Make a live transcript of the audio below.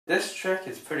This trick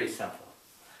is pretty simple.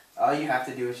 All you have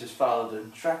to do is just follow the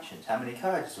instructions. How many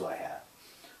cards do I have?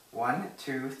 1,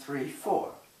 2, 3,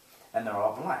 4. And they're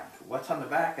all blank. What's on the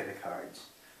back of the cards?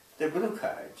 They're blue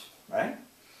cards, right?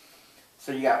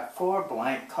 So you got 4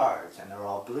 blank cards and they're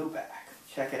all blue back.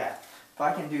 Check it out. If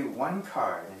I can do one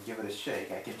card and give it a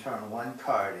shake, I can turn one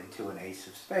card into an ace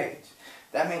of spades.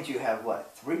 That means you have,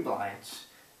 what, 3 blanks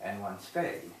and 1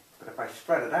 spade. But if I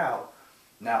spread it out,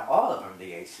 now all of them are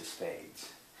the ace of spades.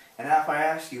 And now if I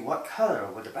ask you what color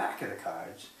were the back of the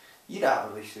cards, you'd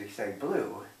obviously say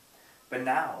blue, but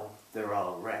now they're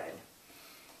all red.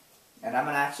 And I'm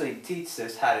going to actually teach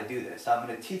this how to do this. I'm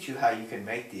going to teach you how you can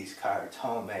make these cards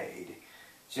homemade,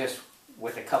 just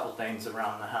with a couple things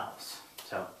around the house.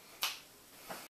 So